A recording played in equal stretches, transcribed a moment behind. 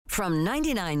From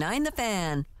 99.9 The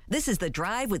Fan, this is The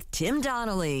Drive with Tim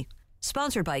Donnelly.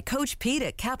 Sponsored by Coach Pete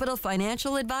at Capital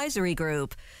Financial Advisory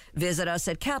Group. Visit us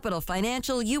at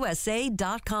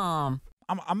capitalfinancialusa.com.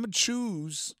 I'm going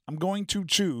to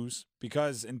choose,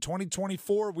 because in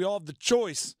 2024, we all have the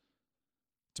choice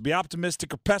to be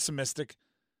optimistic or pessimistic,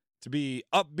 to be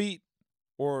upbeat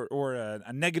or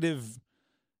a negative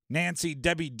Nancy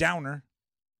Debbie Downer.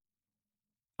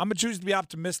 I'm going to choose to be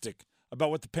optimistic about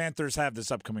what the Panthers have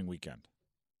this upcoming weekend.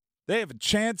 They have a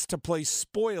chance to play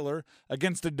spoiler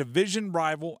against a division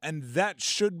rival, and that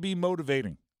should be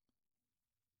motivating.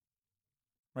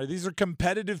 Right? These are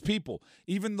competitive people.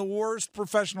 Even the worst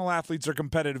professional athletes are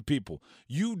competitive people.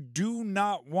 You do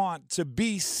not want to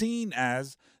be seen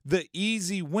as the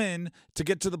easy win to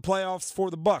get to the playoffs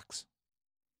for the Bucs.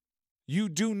 You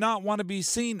do not want to be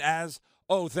seen as,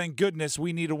 oh, thank goodness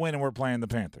we need a win and we're playing the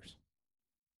Panthers.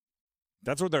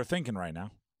 That's what they're thinking right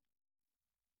now.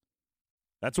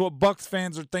 That's what Bucs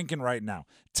fans are thinking right now.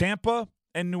 Tampa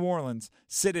and New Orleans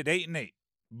sit at 8-8,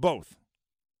 both.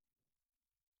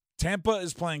 Tampa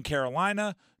is playing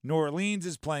Carolina. New Orleans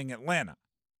is playing Atlanta.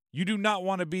 You do not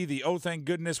want to be the, oh, thank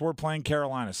goodness we're playing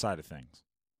Carolina side of things.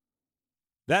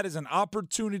 That is an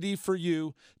opportunity for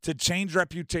you to change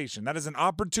reputation. That is an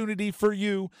opportunity for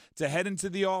you to head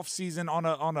into the offseason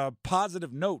on a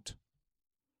positive note.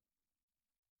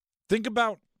 Think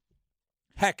about,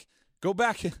 heck, go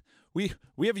back. We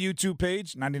have a YouTube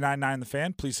page, 99.9 The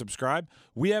Fan. Please subscribe.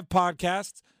 We have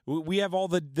podcasts. We have all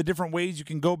the different ways you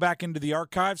can go back into the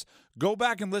archives. Go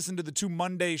back and listen to the 2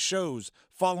 Monday shows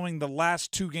following the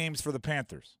last 2 games for the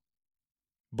Panthers.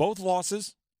 Both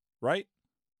losses, right?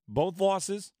 Both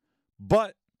losses.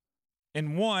 But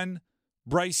in one,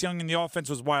 Bryce Young in the offense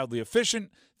was wildly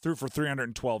efficient, threw for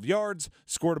 312 yards,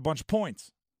 scored a bunch of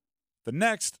points. The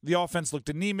next, the offense looked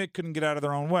anemic, couldn't get out of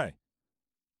their own way.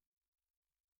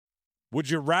 Would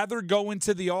you rather go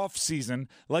into the offseason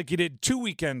like you did 2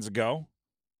 weekends ago,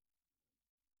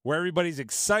 where everybody's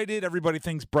excited, everybody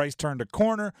thinks Bryce turned a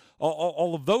corner,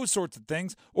 all of those sorts of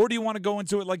things, or do you want to go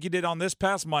into it like you did on this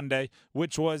past Monday,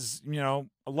 which was, a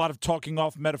lot of talking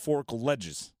off metaphorical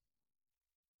ledges?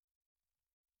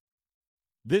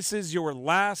 This is your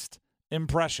last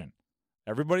impression.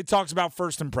 Everybody talks about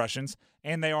first impressions,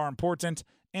 and they are important,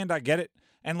 and I get it.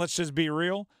 And let's just be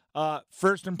real.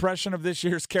 First impression of this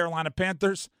year's Carolina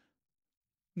Panthers,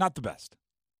 not the best.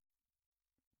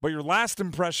 But your last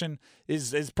impression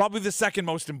is probably the second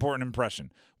most important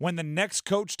impression. When the next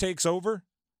coach takes over,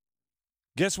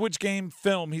 guess which game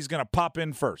film he's going to pop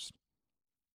in first?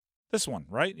 This one,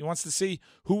 right? He wants to see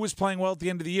who was playing well at the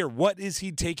end of the year. What is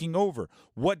he taking over?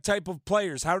 What type of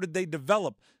players? How did they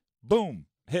develop? Boom,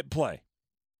 hit play.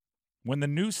 When the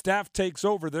new staff takes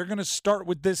over, they're going to start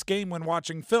with this game when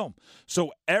watching film.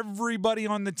 So everybody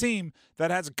on the team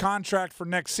that has a contract for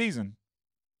next season,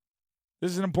 this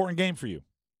is an important game for you.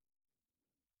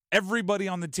 Everybody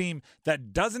on the team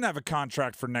that doesn't have a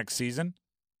contract for next season,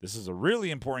 this is a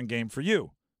really important game for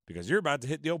you because you're about to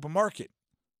hit the open market.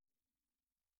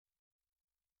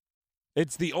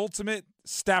 It's the ultimate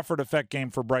Stafford effect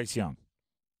game for Bryce Young,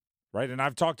 right? And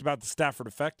I've talked about the Stafford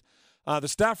effect. The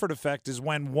Stafford effect is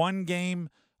when one game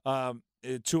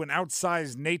to an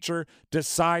outsized nature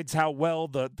decides how well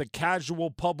the casual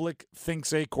public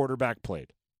thinks a quarterback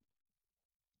played.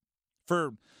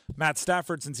 For Matt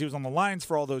Stafford, since he was on the Lions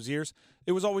for all those years,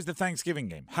 it was always the Thanksgiving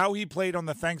game. How he played on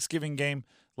the Thanksgiving game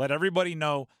let everybody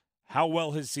know how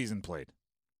well his season played.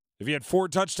 If he had 4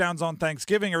 touchdowns on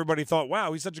Thanksgiving, everybody thought,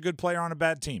 wow, he's such a good player on a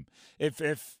bad team.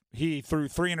 If he threw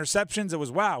 3 interceptions, it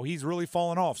was, wow, he's really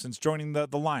fallen off since joining the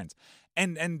Lions.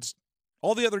 And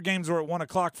all the other games were at 1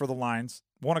 o'clock for the Lions,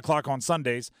 1 o'clock on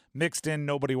Sundays, mixed in,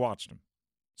 nobody watched him.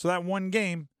 So that one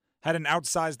game had an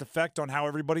outsized effect on how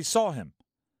everybody saw him.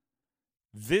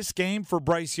 This game for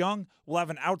Bryce Young will have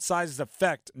an outsized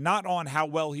effect, not on how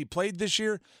well he played this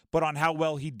year, but on how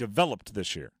well he developed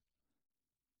this year.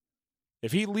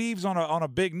 If he leaves on a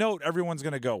big note, everyone's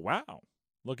going to go, wow,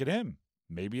 look at him.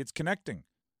 Maybe it's connecting.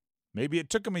 Maybe it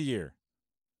took him a year.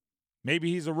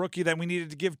 Maybe he's a rookie that we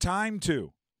needed to give time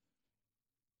to.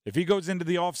 If he goes into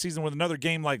the offseason with another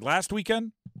game like last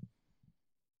weekend,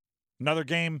 another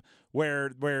game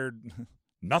where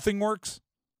nothing works,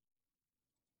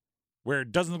 where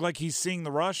it doesn't look like he's seeing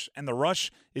the rush and the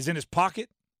rush is in his pocket,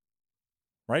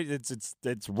 right? It's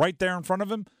right there in front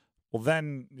of him. Well,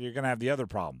 then you're going to have the other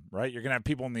problem, right? You're going to have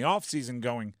people in the offseason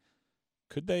going,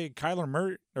 could they Kyler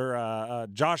Murray or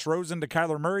Josh Rosen to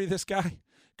Kyler Murray this guy?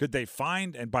 Could they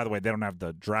find, and by the way, they don't have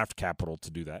the draft capital to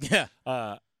do that.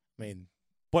 Yeah.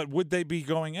 But would they be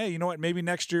going, hey, you know what, maybe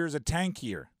next year is a tank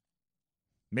year.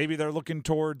 Maybe they're looking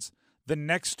towards the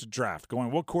next draft,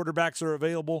 going what quarterbacks are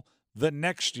available the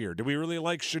next year. Do we really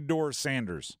like Shedeur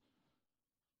Sanders?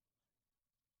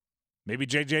 Maybe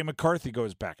J.J. McCarthy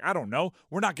goes back. I don't know.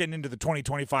 We're not getting into the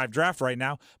 2025 draft right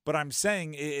now, but I'm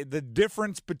saying the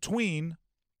difference between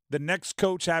the next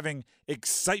coach having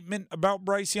excitement about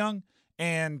Bryce Young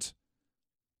and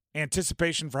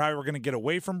anticipation for how we're going to get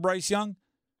away from Bryce Young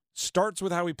starts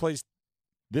with how he plays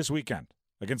this weekend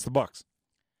against the Bucs.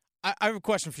 I have a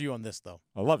question for you on this, though.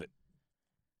 I love it.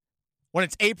 When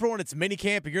it's April and it's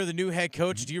minicamp and you're the new head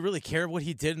coach, do you really care what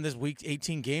he did in this Week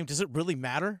 18 game? Does it really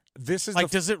matter?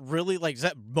 Does it really, is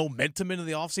that momentum into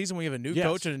the offseason when you have a new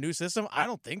coach and a new system? I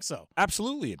don't think so.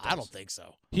 Absolutely it does. I don't think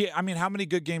so. How many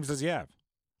good games does he have?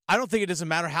 I don't think it doesn't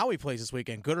matter how he plays this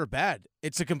weekend, good or bad.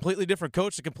 It's a completely different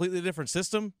coach, a completely different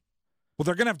system. Well,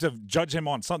 they're going to have to judge him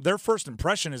on something. Their first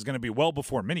impression is going to be well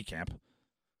before minicamp.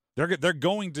 They're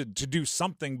going to do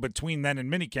something between then and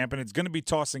minicamp, and it's going to be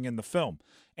tossing in the film.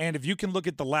 And if you can look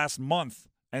at the last month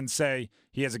and say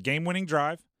he has a game-winning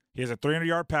drive, he has a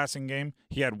 300-yard passing game,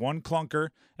 he had one clunker,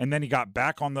 and then he got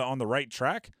back on the right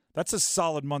track, that's a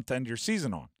solid month to end your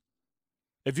season on.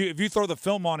 If you throw the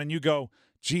film on and you go,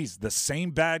 geez, the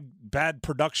same bad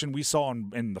production we saw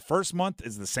in the first month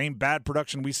is the same bad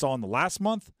production we saw in the last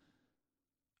month,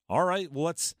 all right,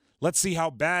 well, let's see how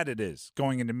bad it is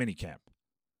going into minicamp.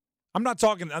 I'm not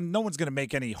talking – no one's going to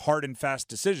make any hard and fast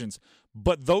decisions,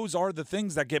 but those are the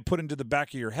things that get put into the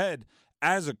back of your head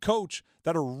as a coach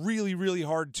that are really, really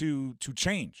hard to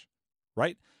change,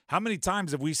 right? How many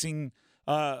times have we seen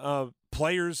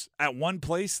players at one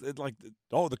place that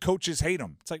the coaches hate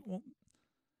them? It's like, well,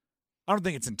 I don't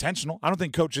think it's intentional. I don't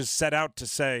think coaches set out to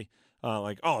say,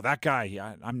 that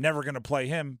guy, I'm never going to play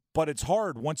him. But it's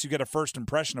hard once you get a first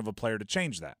impression of a player to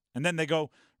change that. And then they go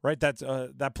 – right,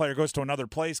 that player goes to another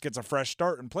place, gets a fresh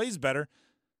start, and plays better.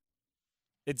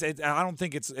 I don't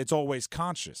think it's always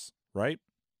conscious, right?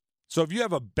 So if you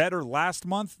have a better last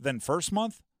month than first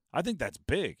month, I think that's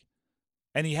big.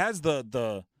 And he has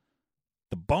the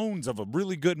bones of a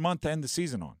really good month to end the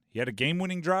season on. He had a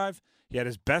game-winning drive. He had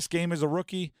his best game as a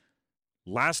rookie.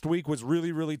 Last week was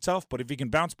really, really tough, but if he can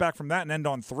bounce back from that and end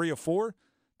on 3 or 4,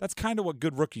 that's kind of what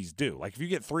good rookies do. Like if you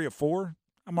get 3 or 4,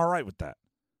 I'm all right with that.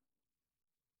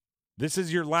 This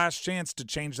is your last chance to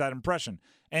change that impression.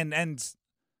 And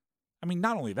I mean,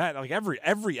 not only that, like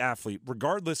every athlete,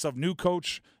 regardless of new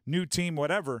coach, new team,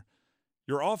 whatever,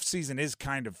 your offseason is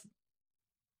kind of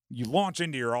 – you launch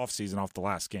into your offseason off the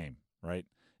last game, right?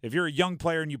 If you're a young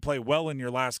player and you play well in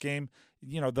your last game,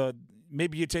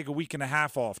 maybe you take a week and a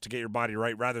half off to get your body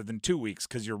right rather than 2 weeks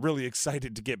because you're really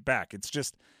excited to get back. It's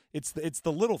just it's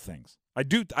the little things. I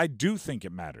do think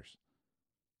it matters.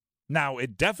 Now,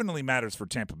 it definitely matters for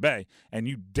Tampa Bay, and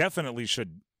you definitely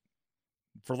should,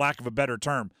 for lack of a better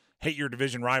term, hate your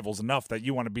division rivals enough that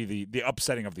you want to be the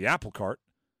upsetting of the apple cart.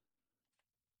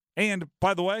 And,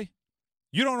 by the way,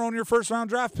 you don't own your first-round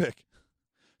draft pick.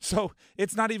 So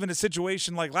it's not even a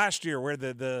situation like last year where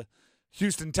the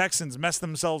Houston Texans messed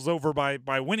themselves over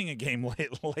by winning a game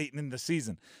late in the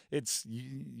season.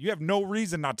 You have no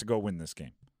reason not to go win this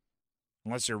game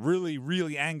unless you're really,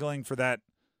 really angling for that.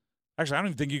 Actually, I don't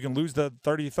even think you can lose the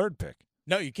 33rd pick.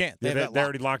 No, you can't. They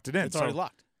already locked it in. It's already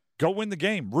locked. Go win the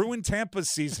game. Ruin Tampa's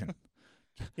season.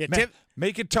 Yeah,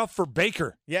 make it tough for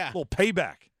Baker. Yeah. A little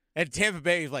payback. And Tampa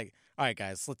Bay is like, all right,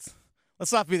 guys, let's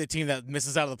not be the team that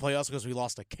misses out of the playoffs because we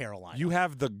lost to Carolina. You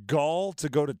have the gall to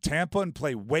go to Tampa and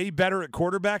play way better at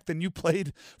quarterback than you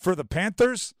played for the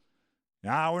Panthers?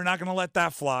 Nah, we're not going to let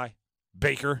that fly,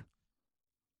 Baker.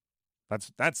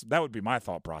 That would be my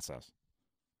thought process.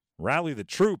 Rally the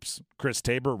troops, Chris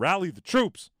Tabor. Rally the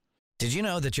troops. Did you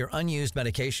know that your unused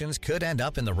medications could end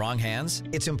up in the wrong hands?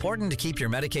 It's important to keep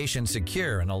your medications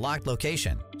secure in a locked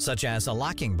location, such as a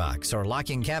locking box or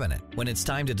locking cabinet. When it's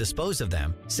time to dispose of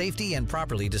them, safely and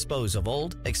properly dispose of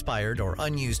old, expired, or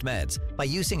unused meds by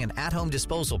using an at-home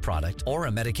disposal product or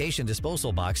a medication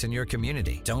disposal box in your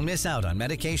community. Don't miss out on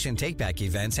medication take-back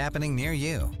events happening near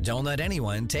you. Don't let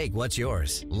anyone take what's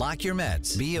yours. Lock your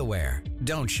meds. Be aware.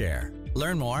 Don't share.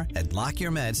 Learn more at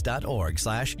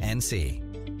lockyourmeds.org/NC.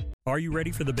 Are you ready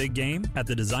for the big game? At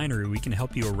The Designery, we can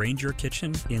help you arrange your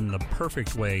kitchen in the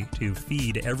perfect way to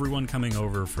feed everyone coming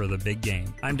over for the big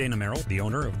game. I'm Dana Merrill, the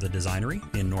owner of The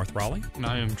Designery in North Raleigh. And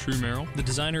I am True Merrill. The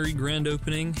Designery grand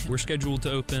opening, we're scheduled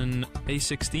to open May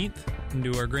 16th and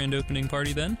do our grand opening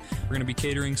party then. We're going to be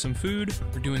catering some food.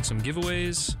 We're doing some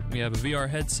giveaways. We have a VR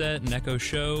headset, an Echo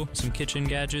Show, some kitchen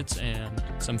gadgets, and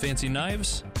some fancy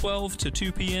knives. 12 to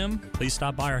 2 p.m. Please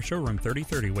stop by our showroom,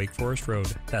 3030 Wake Forest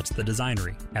Road. That's The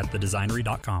Designery at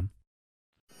thedesignery.com.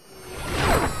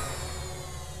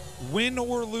 Win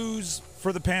or lose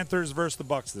for the Panthers versus the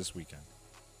Bucs this weekend.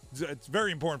 It's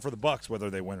very important for the Bucs whether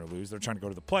they win or lose. They're trying to go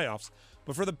to the playoffs.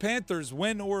 But for the Panthers,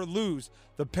 win or lose,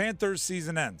 the Panthers'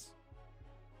 season ends.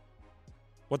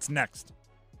 What's next?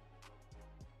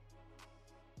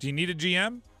 Do you need a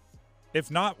GM? If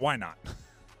not, why not?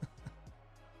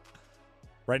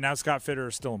 Right now, Scott Fitter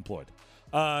is still employed.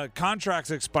 Contracts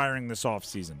expiring this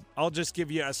offseason. I'll just give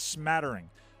you a smattering.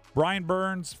 Brian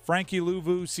Burns, Frankie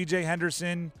Louvu, CJ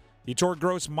Henderson, Yetur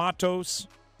Gross-Matos,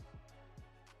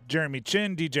 Jeremy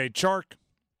Chin, DJ Chark,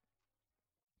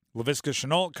 Laviska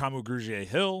Shenault, Kamu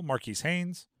Grugier-Hill, Marquise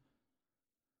Haynes.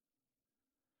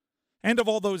 And of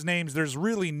all those names, there's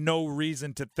really no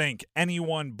reason to think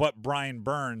anyone but Brian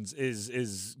Burns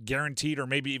is guaranteed or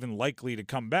maybe even likely to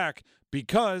come back,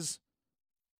 because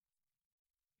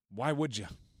why would you?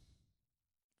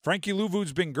 Frankie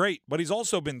Louvu's been great, but he's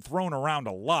also been thrown around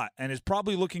a lot and is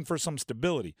probably looking for some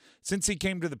stability. Since he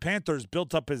came to the Panthers,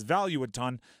 built up his value a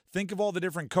ton. Think of all the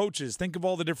different coaches. Think of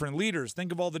all the different leaders.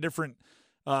 Think of all the different,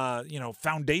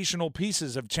 foundational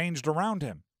pieces have changed around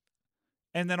him.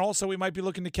 And then also he might be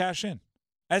looking to cash in,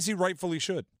 as he rightfully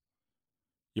should.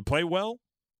 You play well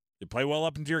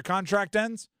up until your contract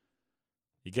ends,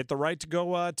 you get the right to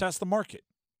go test the market.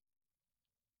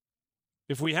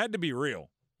 If we had to be real,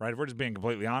 right, if we're just being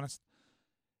completely honest,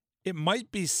 it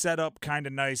might be set up kind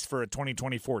of nice for a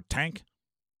 2024 tank.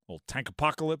 A little tank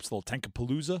apocalypse, a little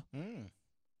tankapalooza.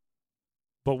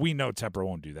 But we know Tepper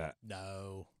won't do that.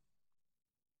 No.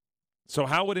 So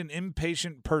how would an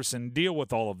impatient person deal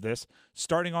with all of this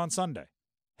starting on Sunday?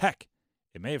 Heck,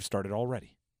 it may have started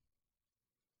already.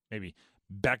 Maybe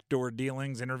backdoor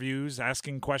dealings, interviews,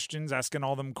 asking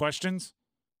all them questions.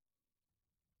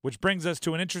 Which brings us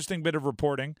to an interesting bit of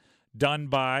reporting done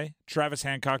by Travis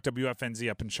Hancock, WFNZ,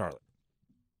 up in Charlotte.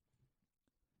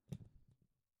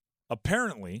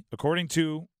 Apparently, according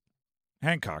to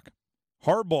Hancock,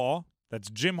 Harbaugh,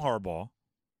 that's Jim Harbaugh,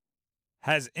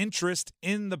 has interest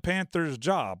in the Panthers'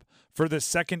 job for the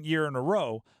second year in a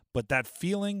row, but that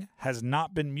feeling has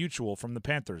not been mutual from the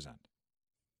Panthers' end.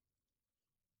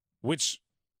 Which,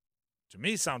 to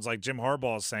me, sounds like Jim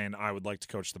Harbaugh is saying, I would like to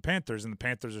coach the Panthers, and the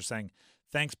Panthers are saying,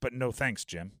 thanks, but no thanks,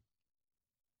 Jim.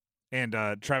 And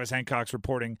Travis Hancock's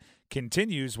reporting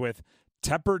continues with,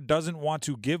 Tepper doesn't want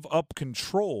to give up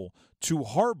control to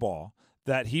Harbaugh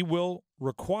that he will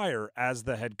require as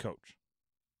the head coach.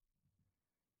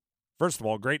 First of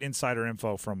all, great insider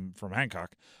info from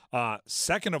Hancock.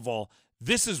 Second of all,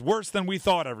 this is worse than we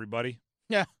thought, everybody.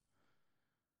 Yeah.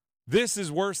 This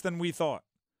is worse than we thought.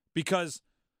 Because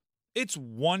it's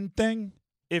one thing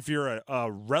if you're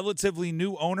a relatively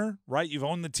new owner, right? You've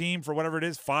owned the team for whatever it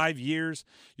is, 5 years.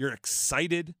 You're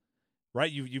excited,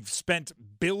 right? You've spent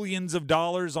billions of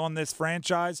dollars on this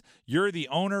franchise. You're the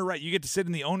owner, right? You get to sit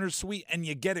in the owner's suite and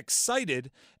you get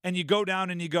excited and you go down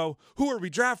and you go, who are we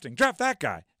drafting? Draft that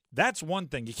guy. That's one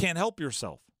thing. You can't help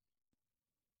yourself.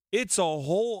 It's a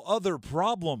whole other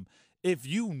problem if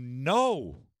you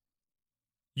know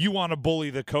you want to bully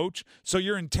the coach, so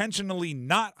you're intentionally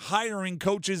not hiring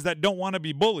coaches that don't want to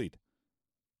be bullied.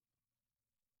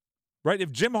 Right?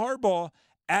 If Jim Harbaugh,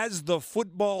 as the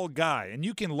football guy, and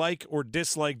you can like or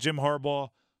dislike Jim Harbaugh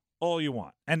all you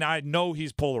want, and I know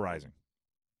he's polarizing.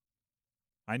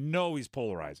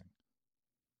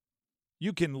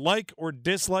 You can like or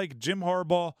dislike Jim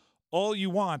Harbaugh all you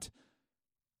want.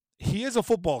 He is a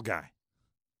football guy.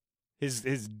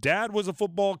 His dad was a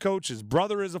football coach. His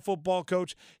brother is a football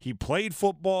coach. He played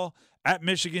football at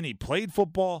Michigan. He played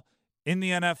football in the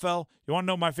NFL. You want to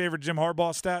know my favorite Jim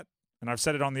Harbaugh stat? And I've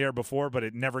said it on the air before, but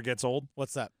it never gets old.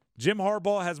 What's that? Jim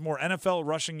Harbaugh has more NFL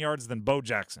rushing yards than Bo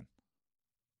Jackson.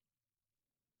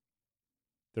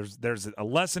 There's a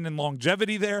lesson in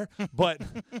longevity there, but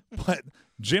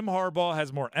Jim Harbaugh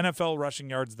has more NFL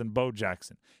rushing yards than Bo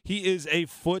Jackson. He is a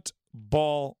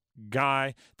football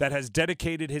guy that has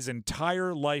dedicated his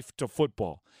entire life to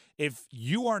football. If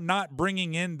you are not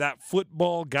bringing in that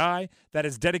football guy that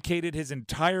has dedicated his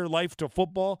entire life to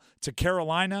football to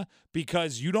Carolina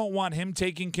because you don't want him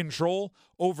taking control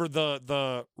over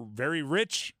the very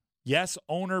rich, yes,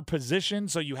 owner position,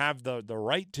 so you have the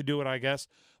right to do it, I guess,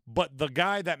 but the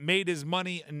guy that made his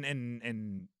money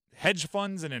in hedge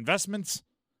funds and investments,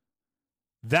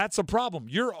 that's a problem.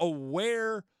 You're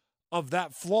aware of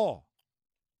that flaw.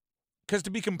 Because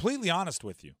to be completely honest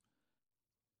with you,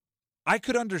 I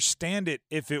could understand it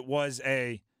if it was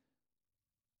a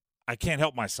I can't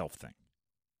help myself thing,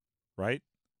 right?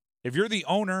 If you're the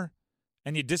owner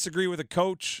and you disagree with a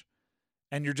coach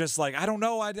and you're just like, I don't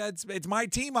know, it's my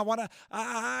team.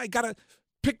 I got to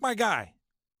pick my guy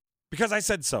because I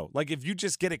said so. Like if you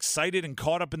just get excited and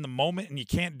caught up in the moment and you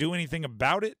can't do anything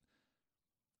about it,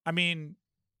 I mean,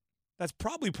 that's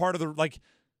probably part of the it's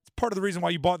part of the reason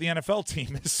why you bought the NFL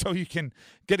team is so you can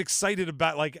get excited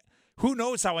about who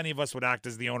knows how any of us would act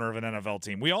as the owner of an NFL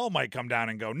team. We all might come down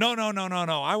and go, no.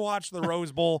 I watched the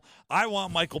Rose Bowl. I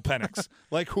want Michael Penix.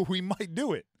 We might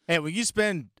do it. Hey, when you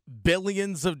spend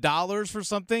billions of dollars for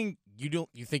something, you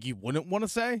think you wouldn't want to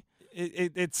say?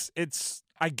 It's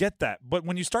I get that. But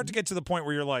when you start to get to the point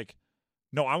where you're like,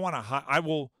 no, I'm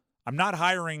not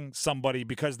hiring somebody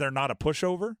because they're not a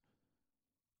pushover.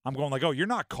 I'm going you're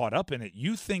not caught up in it.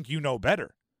 You think you know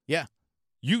better. Yeah.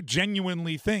 You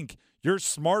genuinely think you're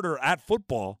smarter at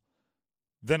football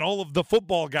than all of the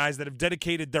football guys that have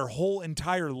dedicated their whole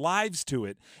entire lives to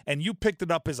it, and you picked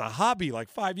it up as a hobby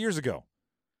 5 years ago.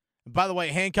 By the way,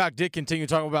 Hancock did continue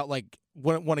talking about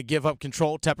wouldn't want to give up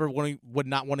control. Tepper would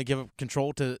not want to give up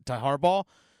control to Harbaugh.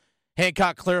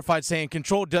 Hancock clarified, saying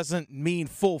control doesn't mean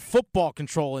full football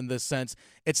control in this sense.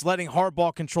 It's letting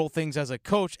Harbaugh control things as a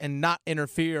coach and not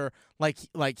interfere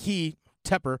like he,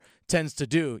 Tepper, tends to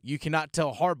do. You cannot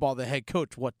tell Harbaugh, the head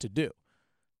coach, what to do.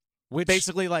 Which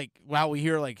basically, while we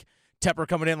hear Tepper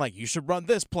coming in, you should run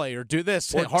this play or do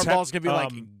this, and Harbaugh's going to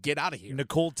be get out of here.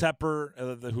 Nicole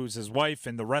Tepper, who's his wife,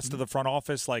 and the rest of the front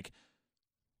office,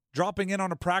 dropping in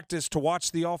on a practice to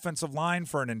watch the offensive line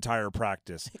for an entire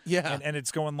practice. Yeah. And it's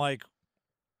going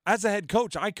as a head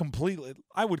coach, I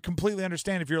would completely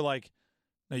understand if you're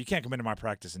no, you can't come into my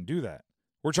practice and do that.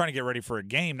 We're trying to get ready for a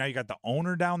game. Now you got the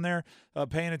owner down there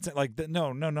paying attention.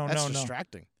 No. That's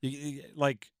distracting.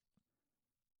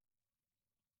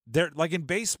 There, in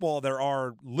baseball, there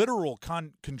are literal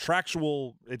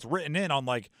contractual. It's written in on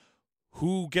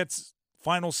who gets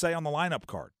final say on the lineup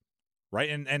card, right?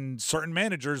 And certain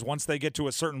managers, once they get to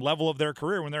a certain level of their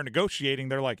career, when they're negotiating,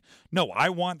 they're no, I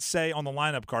want say on the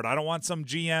lineup card. I don't want some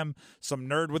GM, some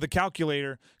nerd with a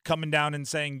calculator coming down and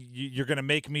saying you're going to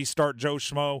make me start Joe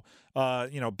Schmo,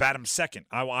 bat him second.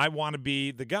 I want to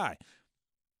be the guy.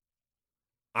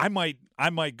 I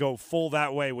might go full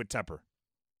that way with Tepper.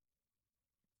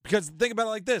 Because think about it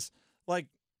like this.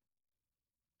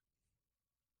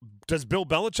 Does Bill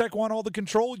Belichick want all the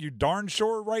control? You darn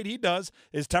sure right he does.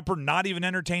 Is Tepper not even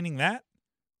entertaining that?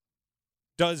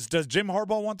 Does Jim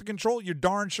Harbaugh want the control? You're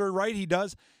darn sure right he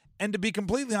does. And to be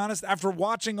completely honest, after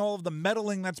watching all of the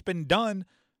meddling that's been done,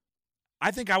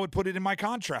 I think I would put it in my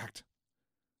contract.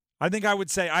 I think I would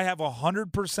say I have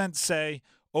 100% say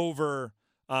over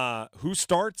who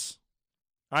starts.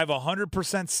 I have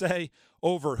 100% say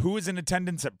over who is in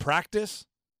attendance at practice.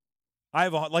 I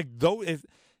have if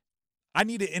I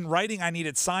need it in writing, I need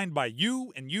it signed by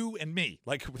you and me.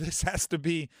 This has to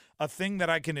be a thing that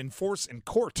I can enforce in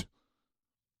court.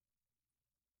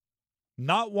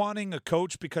 Not wanting a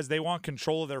coach because they want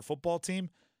control of their football team.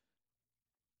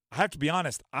 I have to be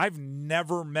honest, I've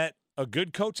never met a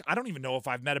good coach. I don't even know if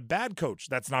I've met a bad coach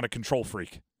that's not a control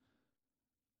freak.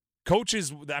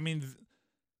 Coaches,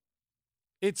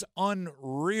 it's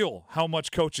unreal how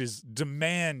much coaches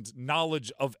demand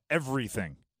knowledge of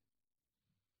everything.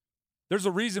 There's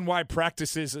a reason why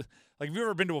practices, if you've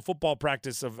ever been to a football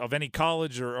practice of any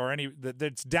college or any,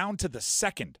 that's down to the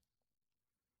second.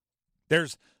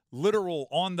 There's literal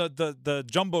on the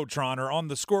Jumbotron or on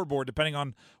the scoreboard, depending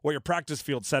on what your practice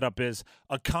field setup is,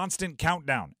 a constant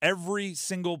countdown. Every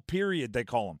single period, they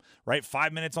call them, right?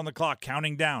 5 minutes on the clock,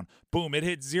 counting down. Boom, it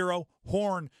hits 0,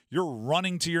 horn, you're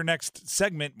running to your next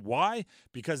segment. Why?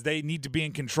 Because they need to be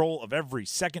in control of every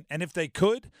second. And if they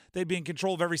could, they'd be in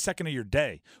control of every second of your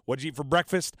day. What'd you eat for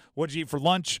breakfast? What'd you eat for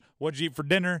lunch? What'd you eat for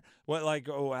dinner?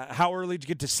 How early did you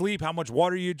get to sleep? How much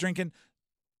water are you drinking?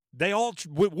 They all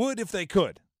would if they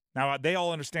could. Now, they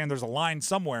all understand there's a line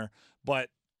somewhere, but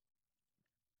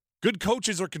good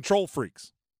coaches are control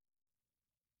freaks.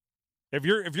 If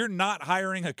you're not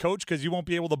hiring a coach because you won't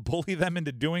be able to bully them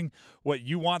into doing what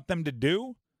you want them to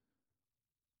do,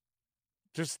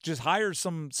 just hire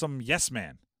some yes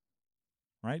man,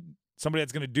 right? Somebody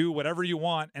that's going to do whatever you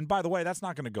want. And by the way, that's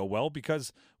not going to go well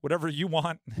because whatever you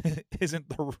want you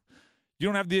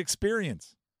don't have the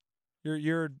experience.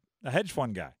 You're a hedge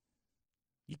fund guy.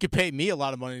 You could pay me a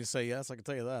lot of money to say yes, I can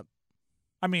tell you that.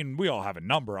 I mean, we all have a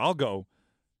number. I'll go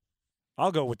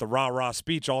with the rah-rah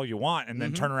speech all you want and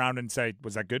then turn around and say,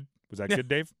 was that good? Was that good,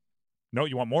 Dave? No,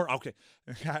 you want more? Okay.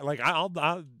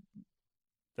 I'll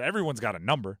everyone's got a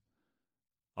number.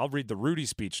 I'll read the Rudy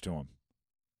speech to him.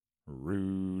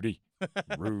 Rudy.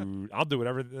 I'll do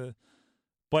whatever.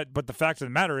 But the fact of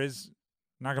the matter is,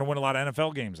 I'm not going to win a lot of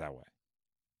NFL games that way.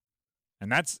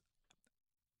 And that's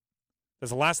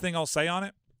the last thing I'll say on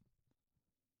it.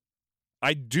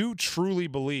 I do truly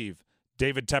believe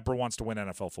David Tepper wants to win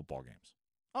NFL football games.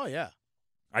 Oh, yeah.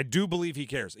 I do believe he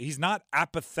cares. He's not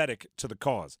apathetic to the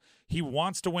cause. He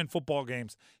wants to win football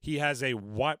games. He has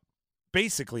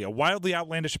basically a wildly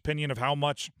outlandish opinion of how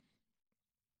much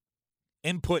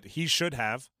input he should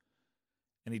have,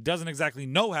 and he doesn't exactly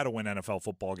know how to win NFL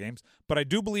football games, but I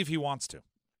do believe he wants to.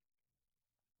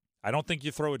 I don't think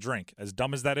you throw a drink, as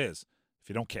dumb as that is, if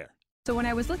you don't care. So when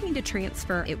I was looking to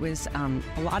transfer, it was a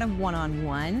lot of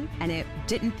one-on-one, and it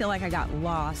didn't feel like I got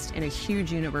lost in a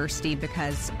huge university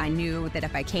because I knew that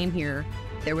if I came here,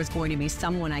 there was going to be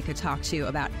someone I could talk to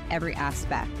about every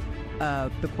aspect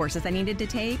of the courses I needed to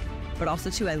take, but also,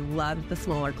 too, I loved the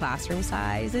smaller classroom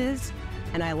sizes,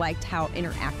 and I liked how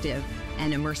interactive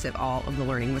and immersive all of the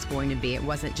learning was going to be. It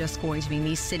wasn't just going to be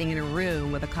me sitting in a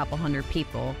room with a couple hundred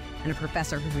people and a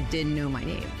professor who didn't know my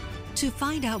name. To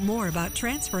find out more about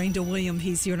transferring to William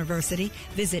Peace University,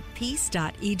 visit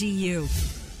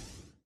peace.edu.